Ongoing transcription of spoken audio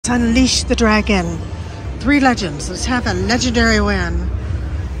Unleash the dragon. 3 legends. Let's have a legendary win.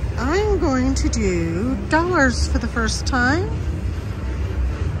 I'm going to do dollars for the first time.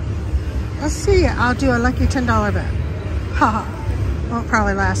 Let's see. I'll do a lucky $10 bet. Haha. Won't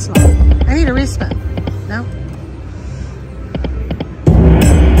probably last long. I need a respin. No?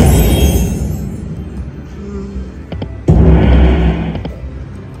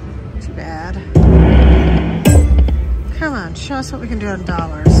 Too bad. Come on, show us what we can do in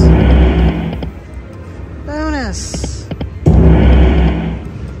dollars. Bonus.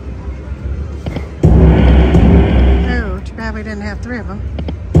 Oh, too bad we didn't have 3 of them.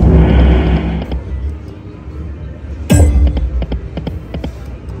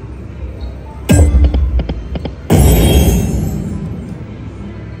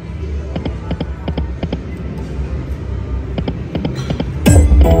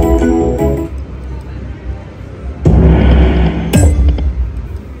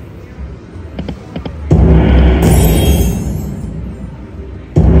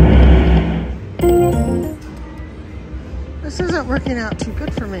 This isn't working out too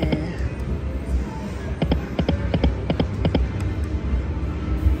good for me.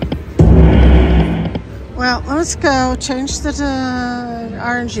 Well, let's go change the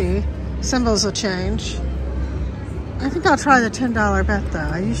RNG. Symbols will change. I think I'll try the $10 bet though.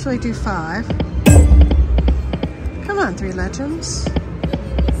 I usually do 5. Come on, 3 legends.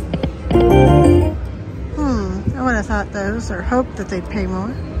 I would have thought those or hoped that they'd pay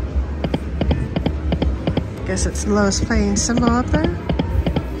more. Guess it's the lowest paying symbol up there.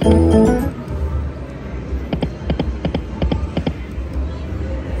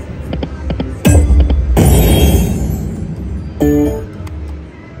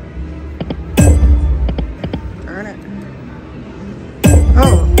 Earn it.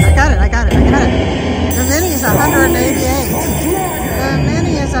 Oh, I got it. The mini is 188. The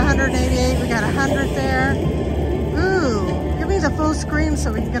mini is 188. We got 100 there. Ooh, give me the full screen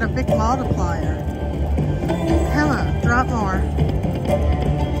so we can get a big multiplier. Come on, drop more.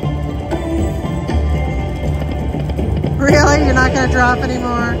 Really? You're not going to drop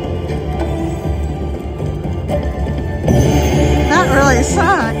anymore? That really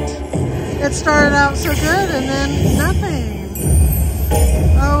sucked. It started out so good and then nothing.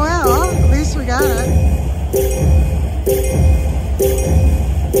 Oh well, at least we got it.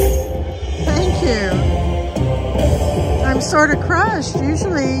 Thank you. I'm sort of crushed.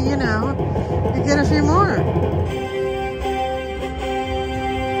 Usually, you know, you get a few more.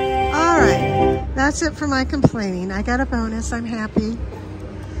 Alright, that's it for my complaining. I got a bonus, I'm happy.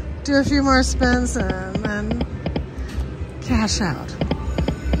 Do a few more spins and then cash out.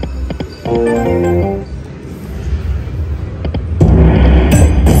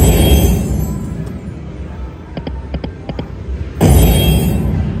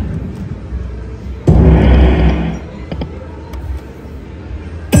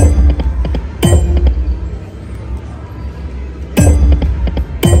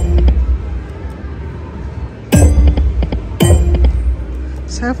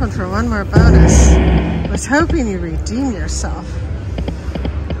 Hoping for one more bonus. Was hoping you redeem yourself.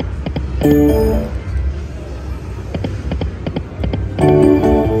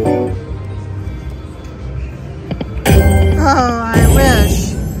 Oh, I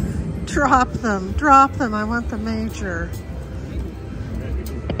wish. Drop them. I want the major.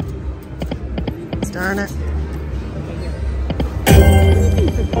 Darn it.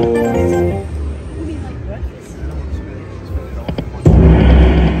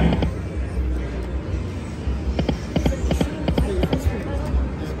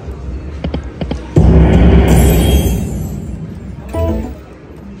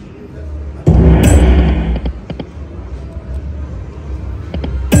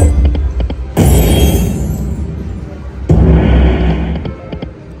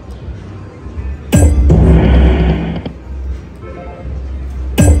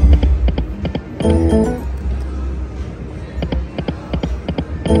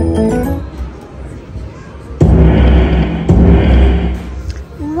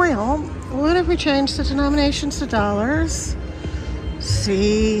 Well, what if we change the denominations to dollars?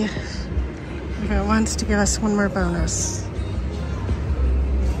 See if it wants to give us one more bonus.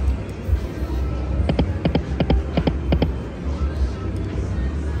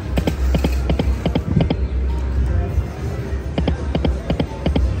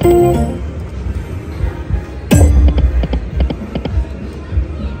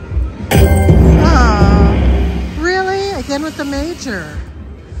 Oh, really? Again with the major.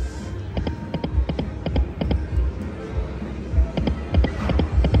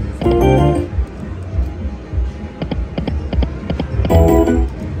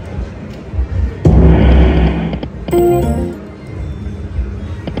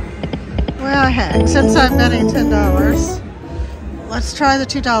 Okay, since I'm betting $10, let's try the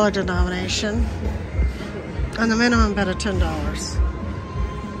 $2 denomination on the minimum bet of $10.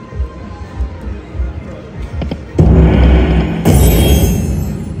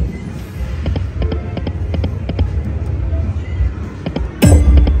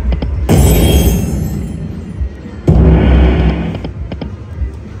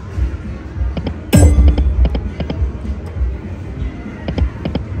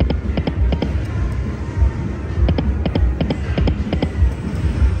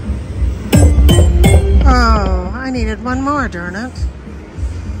 One more, darn it.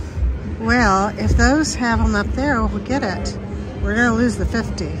 Well, if those have them up there, we'll get it. We're going to lose the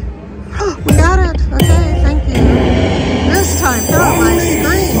 50. We got it. Okay, thank you. This time, throw up my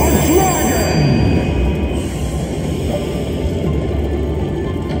screen.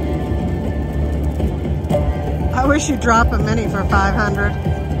 I wish you'd drop a mini for 500.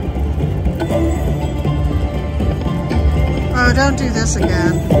 Oh, don't do this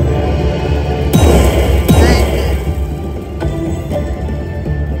again.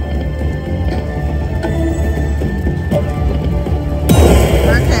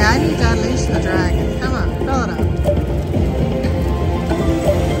 I need to unleash the dragon. Come on, fill it up.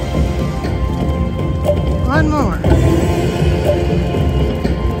 One more.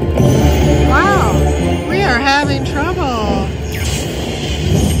 Wow, we are having trouble.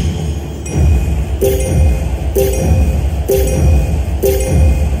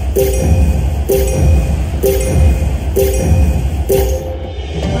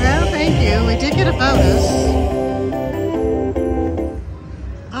 Well, thank you. We did get a bonus.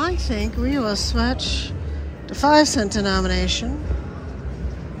 I think we will switch to 5-cent denomination.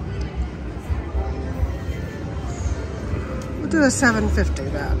 We'll do a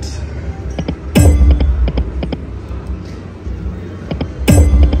 $7.50 bet.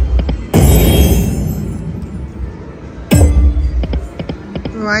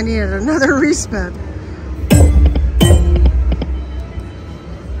 Oh, I needed another respin.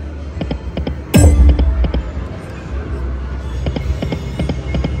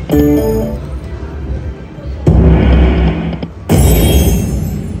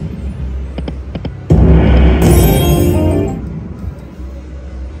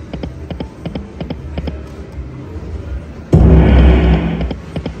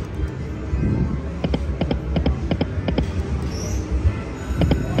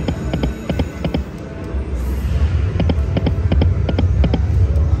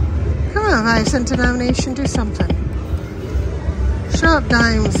 Cent denomination, do something. Show up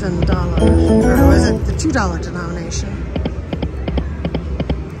dimes and dollars. Or was it the $2 denomination?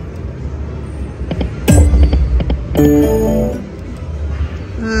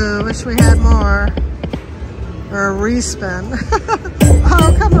 Ooh, wish we had more. Or a respin.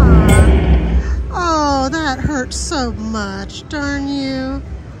 Oh, come on. Oh, that hurts so much. Darn you.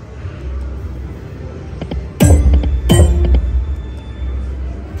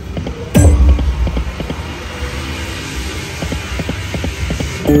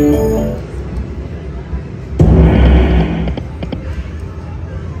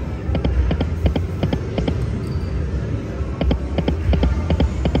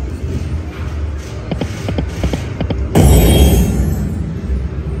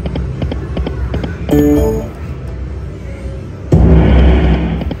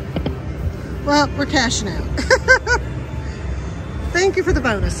 Well, we're cashing out. Thank you for the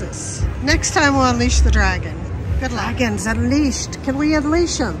bonuses. Next time we'll unleash the dragon. Good luck. Dragon's unleashed. Can we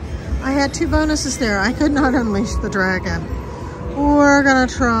unleash him? I had 2 bonuses there. I could not unleash the dragon. We're gonna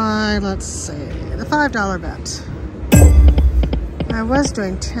try, let's see, the $5 bet. I was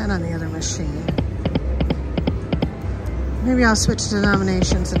doing 10 on the other machine. Maybe I'll switch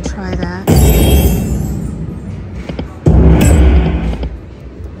denominations and try that.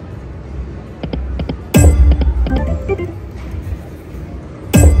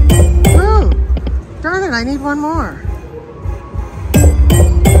 I need one more.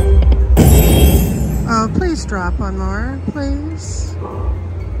 Oh, please drop one more, please.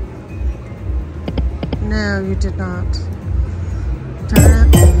 No, you did not. Darn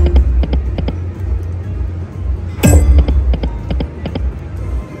it.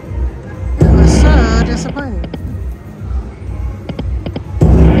 It was so disappointing.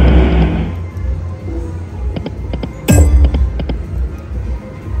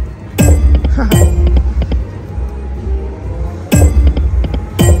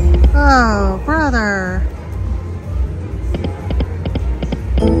 Oh, brother.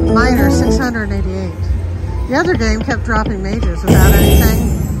 Minor 688. The other game kept dropping majors without anything.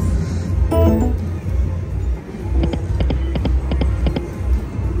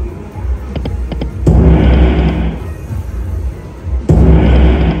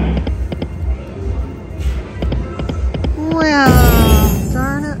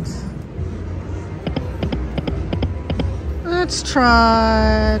 Let's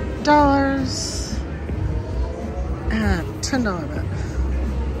try dollars and $10 bet.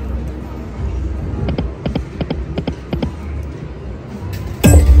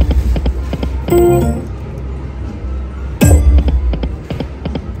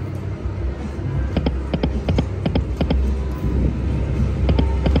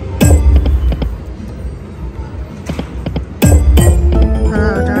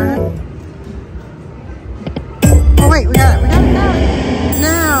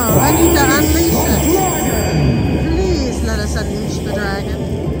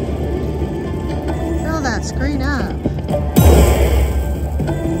 Screen up.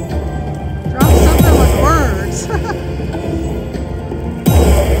 Drop something with words.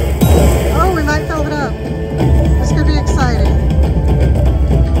 Oh, we might fill it up. This could be exciting.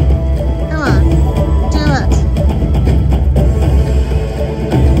 Come on, do it.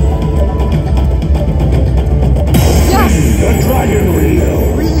 Yes! The dragon wheel.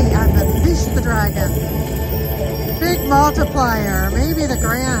 We have unleashed the dragon. Big multiplier, maybe the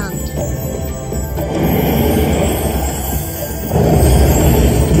grand.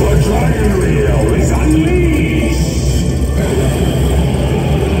 The dragon wheel is unleashed!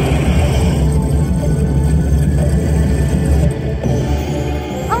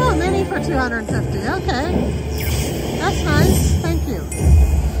 Oh, a mini for $250. Okay. That's nice. Thank you.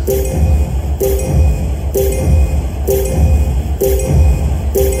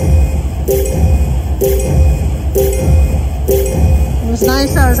 It was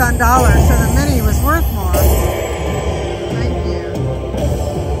nice I was on dollars, so the mini was worth more. Thank you.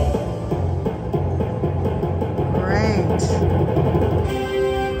 Great.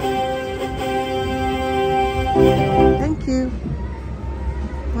 Thank you.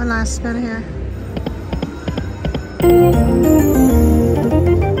 One last spin here.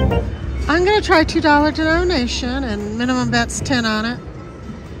 I'm going to try $2 donation and minimum bet's 10 on it.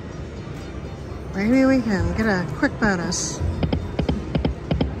 Maybe we can get a quick bonus.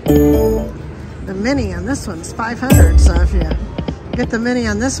 The mini on this one's 500, so if you get the mini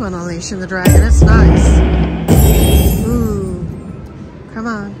on this one, Unleashing the Dragon, it's nice. Ooh, come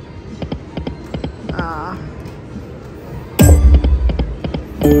on. Ah.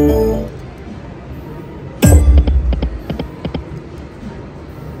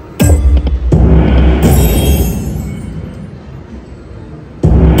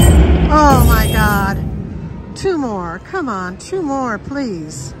 Oh my God. 2 more. Come on, 2 more,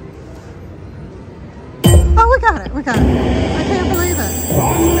 please. Oh, we got it. We got it. I can't believe it.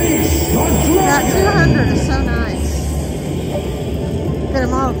 That 200 is so nice. Get a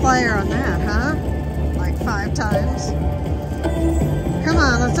multiplier on that, huh? Like 5 times. Come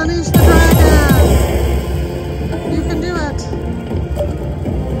on, let's unleash the dragon. You can do it.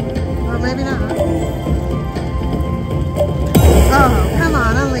 Or maybe not. Oh, come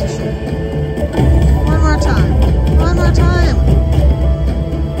on, unleash it. One more time. One more time.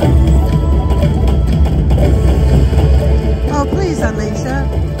 Oh, please unleash it.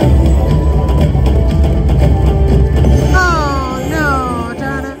 Oh, no,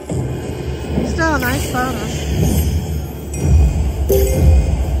 darn it. Still a nice bonus.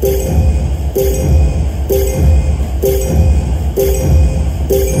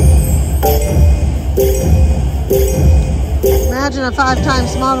 Imagine a 5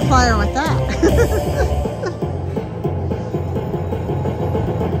 times multiplier with that.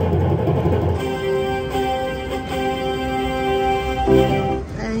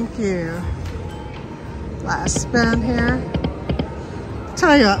 Thank you. Last spin here.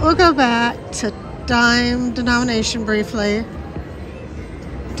 Tell you what, we'll go back to dime denomination briefly.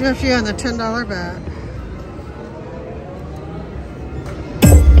 Do a few on the $10 bet.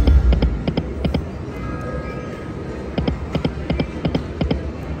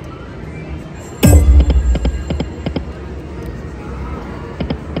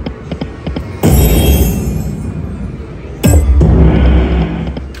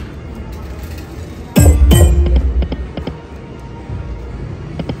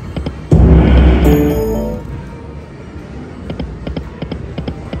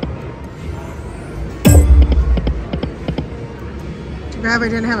 Glad we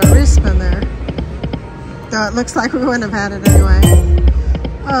didn't have a respin there. Though it looks like we wouldn't have had it anyway.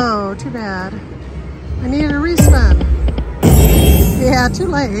 Oh, too bad. I needed a respin. Yeah, too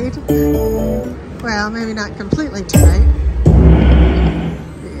late. Well, maybe not completely too late.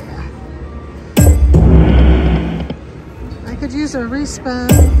 Yeah. I could use a respin.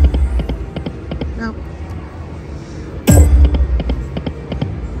 Nope.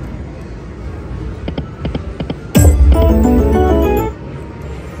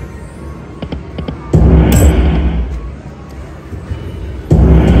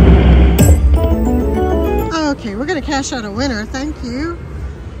 cash out a winner. Thank you.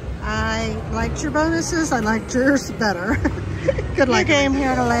 I liked your bonuses. I liked yours better. Good luck. Game here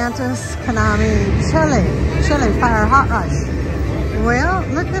at Atlantis. Konami Chili Fire Hot Rush. Well,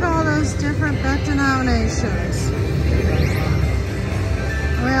 look at all those different bet denominations.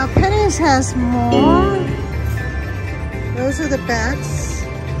 Well, pennies has more. Those are the bets.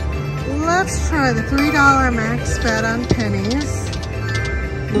 Let's try the $3 max bet on pennies.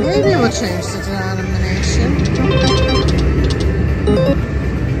 Maybe we'll change the denomination.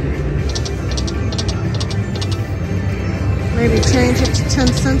 Maybe change it to 10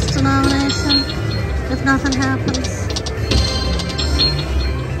 cents denomination if nothing happens.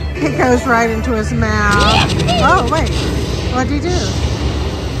 It goes right into his mouth. Oh, wait. What'd he do?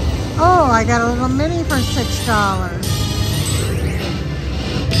 Oh, I got a little mini for $6.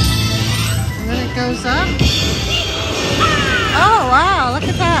 And then it goes up. Oh, wow, look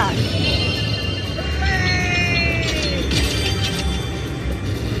at that.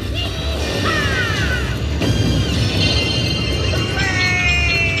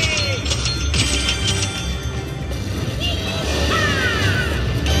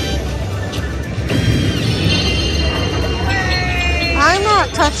 I'm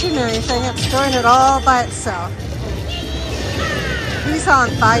not touching anything, it's doing it all by itself. He's on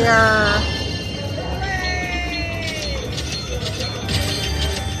fire.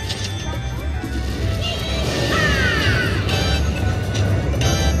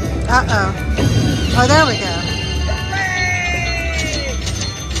 Uh-oh. Oh, there we go.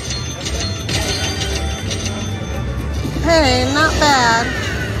 Hey, not bad.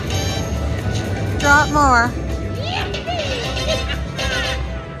 Drop more.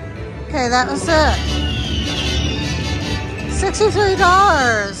 Okay, that was it.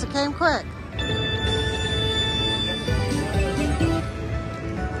 $63. It came quick.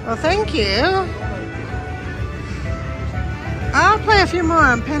 Well, thank you. I'll play a few more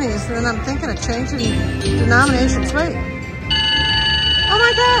on pennies, and then I'm thinking of changing denominations. Wait. Oh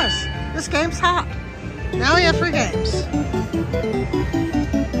my gosh, this game's hot. Now we have free games.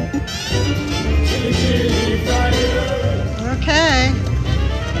 Okay.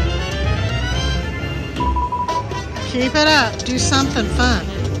 Keep it up. Do something fun.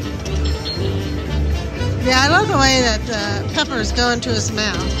 Yeah, I love the way that the peppers go into his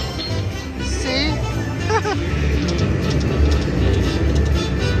mouth. See?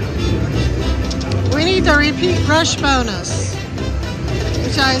 We need the repeat rush bonus,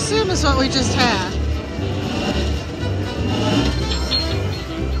 which I assume is what we just had.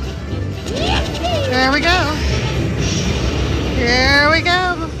 There we go. Here we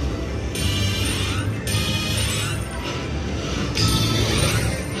go.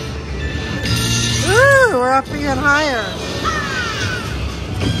 Ooh, we're up even higher.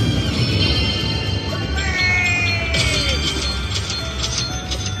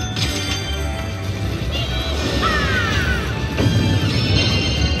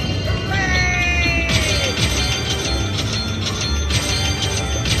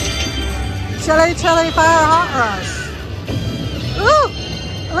 Chili Fire Hot Rush. Ooh,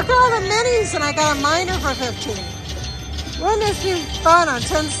 look at all the minis, and I got a minor for 15. Wouldn't this be fun on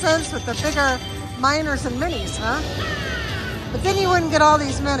 10 cents with the bigger minors and minis, huh? But then you wouldn't get all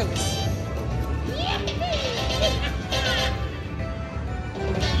these minis.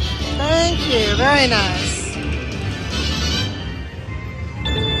 Thank you, very nice.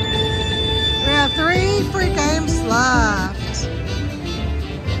 We have 3 free games left.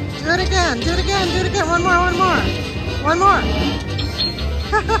 Do it again, do it again, do it again. One more, one more. One more.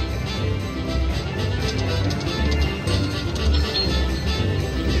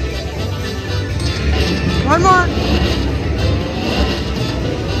 One more.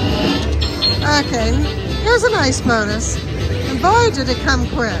 Okay, here's a nice bonus. And boy, did it come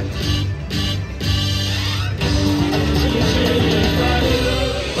quick.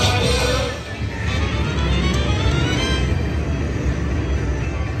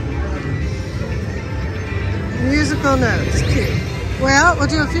 Musical notes, cute. Well, we'll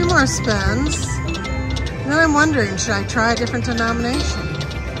do a few more spins. Then I'm wondering, should I try a different denomination?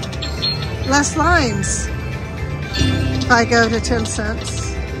 Less lines if I go to 10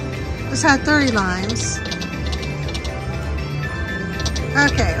 cents. This had 30 lines.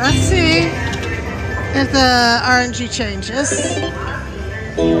 Okay, let's see if the RNG changes.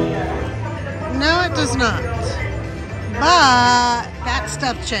 No, it does not. But that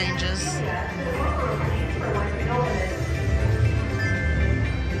stuff changes.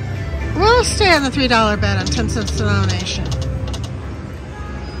 We'll stay on the $3 bet on 10 cents denomination.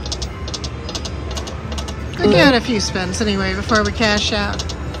 We'll give it a few spins anyway before we cash out.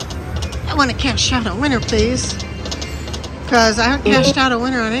 I want to cash out a winner, please. because I haven't cashed out a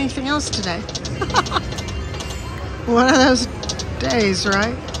winner on anything else today. One of those days,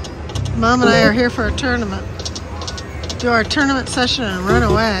 right? Mom and I are here for a tournament. Do our tournament session and run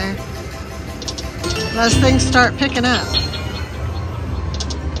away. Unless things start picking up.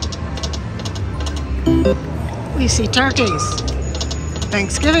 We see turkeys.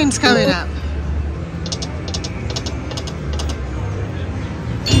 Thanksgiving's coming up.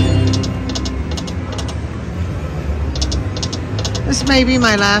 This may be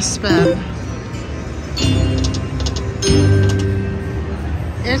my last spin.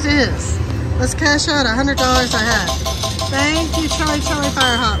 It is. Let's cash out $100 I had. Thank you, Chili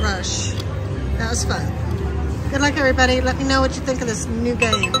Fire Hot Rush. That was fun. Good luck, everybody. Let me know what you think of this new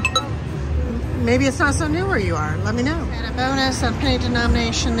game. Maybe it's not so new where you are. Let me know. And a bonus on penny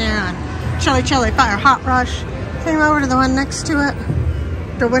denomination there on Chili Fire Hot Rush. Came over to the one next to it.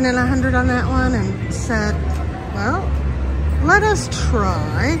 They're winning 100 on that one and said, well, let us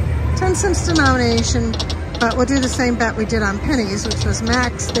try 10 cents denomination, but we'll do the same bet we did on pennies, which was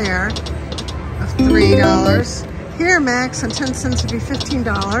max there of $3. Here, max on 10 cents would be $15.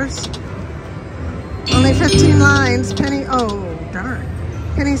 Only 15 lines. Penny, oh, darn.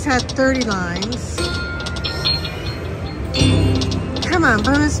 Pennies had 30 lines. Come on,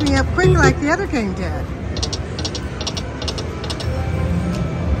 bonus me up quick like the other game did.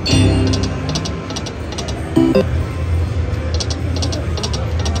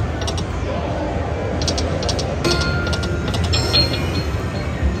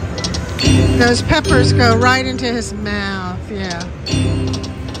 Those peppers go right into his mouth, yeah.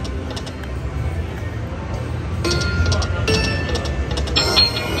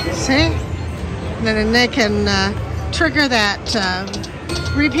 See? And then they can trigger that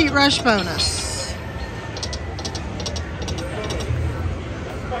repeat rush bonus.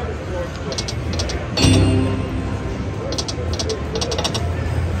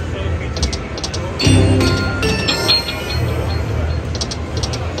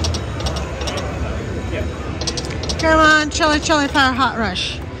 Come on, Chili Fire Hot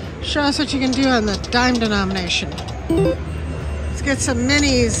Rush. Show us what you can do on the dime denomination. Let's get some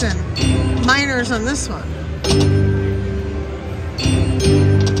minis and minors on this one.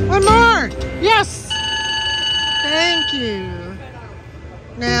 One more! Yes! Thank you.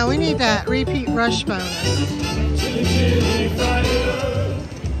 Now we need that repeat rush bonus.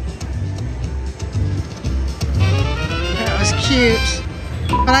 That was cute.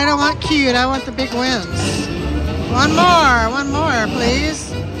 But I don't want cute, I want the big wins. One more,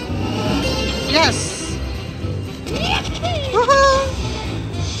 please. Yes. Woohoo!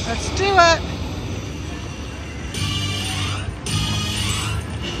 Let's do it.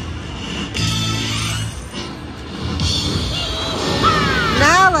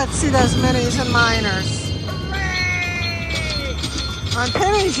 Now let's see those minis and minors. On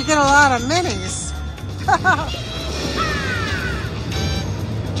pennies, you get a lot of minis.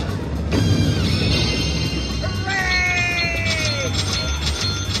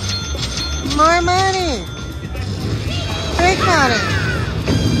 More money. Big money.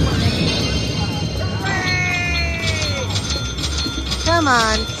 Come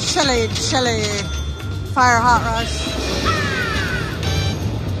on, Chili Fire Hot Rush.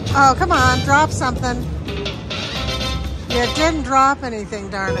 Oh, come on, drop something. You didn't drop anything,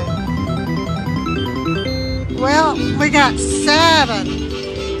 darn it. Well, we got 7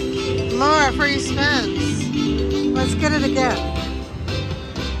 more free spins. Let's get it again.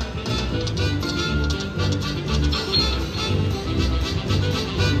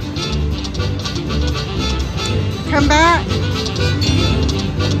 Come back.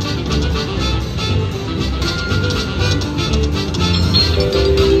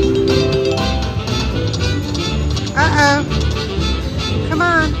 Uh-oh. Come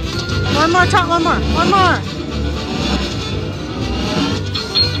on. One more top, one more.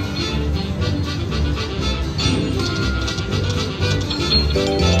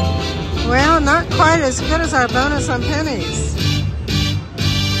 Well, not quite as good as our bonus on pennies.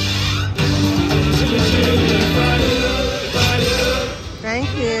 Thank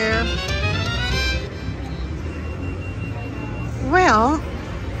you. Well,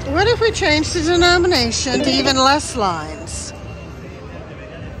 what if we change the denomination to even less lines?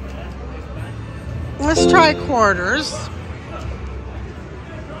 Let's try quarters.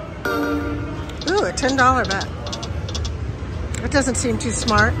 Ooh, a $10 bet. That doesn't seem too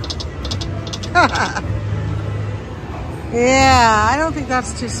smart. Yeah, I don't think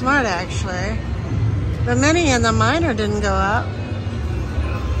that's too smart, actually. The mini and the minor didn't go up.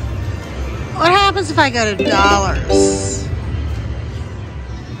 What happens if I go to dollars?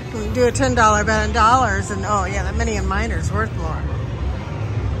 do a $10 bet in dollars, and oh yeah, the mini and miner's worth more.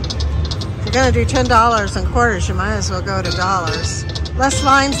 If you're gonna do $10 in quarters, you might as well go to dollars. Less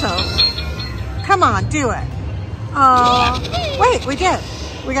lines though. Come on, do it. Oh, wait, we did.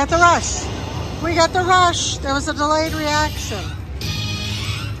 We got the rush. We got the rush. There was a delayed reaction.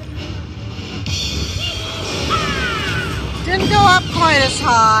 Didn't go up quite as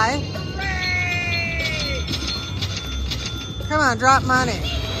high. Come on, drop money.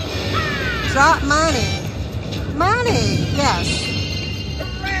 Drop money. Money, yes.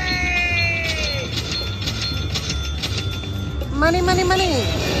 Money, money, money.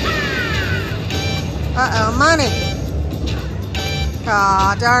 Uh-oh, money.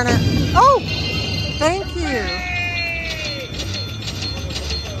 Aw, darn it. Oh, thank you.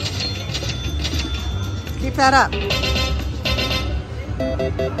 Keep that up.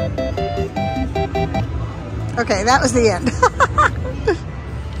 Okay, that was the end.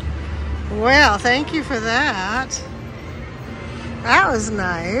 Well, thank you for that. That was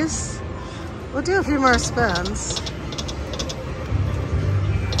nice. We'll do a few more spins.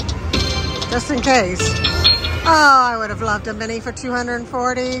 Just in case. Oh, I would have loved a mini for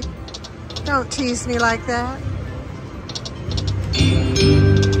 240. Don't tease me like that.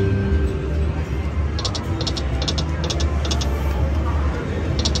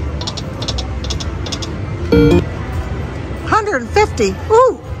 $150.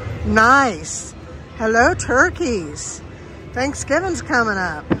 Ooh, nice. Hello, turkeys. Thanksgiving's coming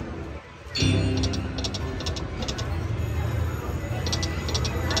up.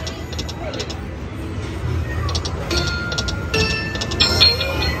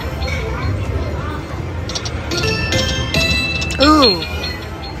 Ooh.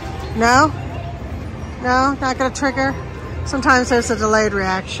 No? No, not gonna trigger? Sometimes there's a delayed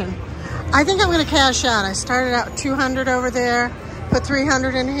reaction. I think I'm gonna cash out. I started out with 200 over there, put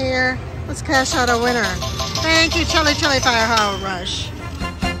 300 in here. Let's cash out a winner. Thank you, Chili Chili Fire Hole Rush.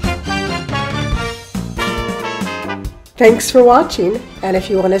 Thanks for watching, and if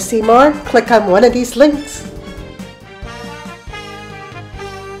you want to see more, click on one of these links.